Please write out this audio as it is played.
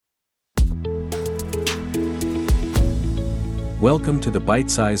Welcome to the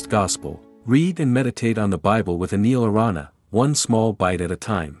Bite-Sized Gospel. Read and meditate on the Bible with Unveil, one small bite at a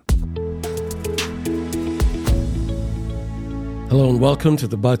time. Hello and welcome to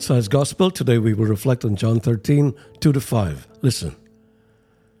the Bite-Sized Gospel. Today we will reflect on John 13, 2-5. Listen.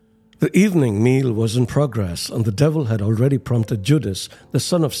 The evening meal was in progress, and the devil had already prompted Judas, the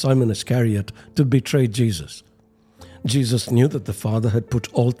son of Simon Iscariot, to betray Jesus. Jesus knew that the Father had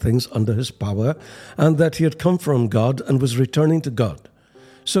put all things under his power, and that he had come from God and was returning to God.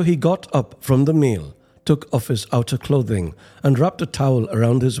 So he got up from the meal, took off his outer clothing, and wrapped a towel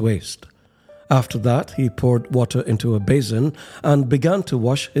around his waist. After that, he poured water into a basin and began to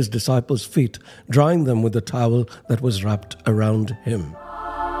wash his disciples' feet, drying them with the towel that was wrapped around him.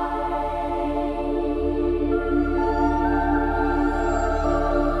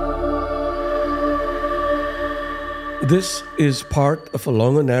 This is part of a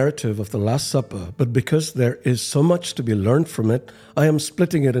longer narrative of the Last Supper, but because there is so much to be learned from it, I am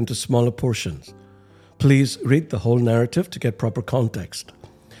splitting it into smaller portions. Please read the whole narrative to get proper context.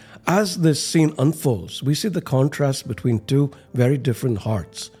 As this scene unfolds, we see the contrast between two very different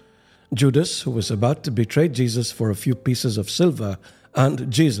hearts. Judas, who was about to betray Jesus for a few pieces of silver,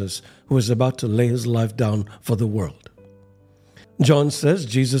 and Jesus, who was about to lay his life down for the world. John says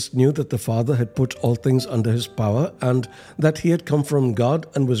Jesus knew that the Father had put all things under his power and that he had come from God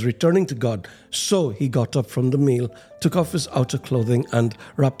and was returning to God. So he got up from the meal, took off his outer clothing and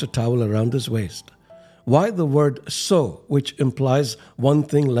wrapped a towel around his waist. Why the word so, which implies one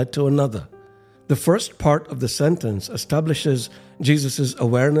thing led to another? The first part of the sentence establishes Jesus'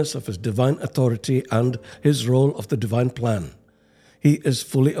 awareness of his divine authority and his role of the divine plan. He is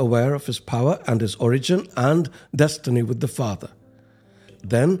fully aware of his power and his origin and destiny with the Father.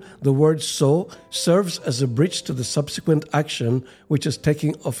 Then, the word so serves as a bridge to the subsequent action, which is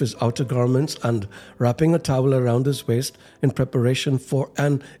taking off his outer garments and wrapping a towel around his waist in preparation for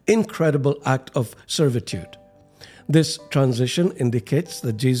an incredible act of servitude. This transition indicates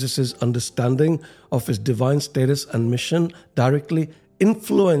that Jesus' understanding of his divine status and mission directly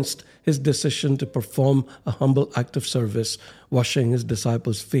influenced his decision to perform a humble act of service, washing his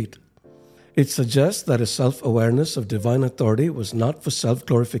disciples' feet. It suggests that his self-awareness of divine authority was not for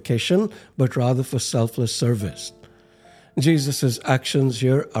self-glorification, but rather for selfless service. Jesus' actions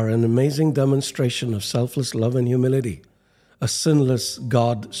here are an amazing demonstration of selfless love and humility. A sinless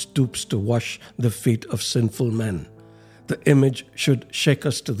God stoops to wash the feet of sinful men. The image should shake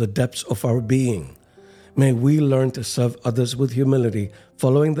us to the depths of our being. May we learn to serve others with humility,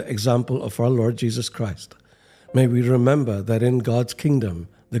 following the example of our Lord Jesus Christ. May we remember that in God's kingdom,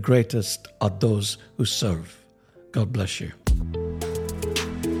 the greatest are those who serve. God bless you.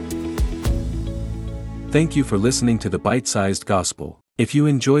 Thank you for listening to the Bite-Sized Gospel. If you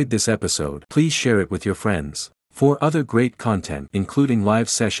enjoyed this episode, please share it with your friends. For other great content, including live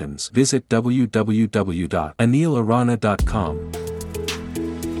sessions, visit www.unveil.com.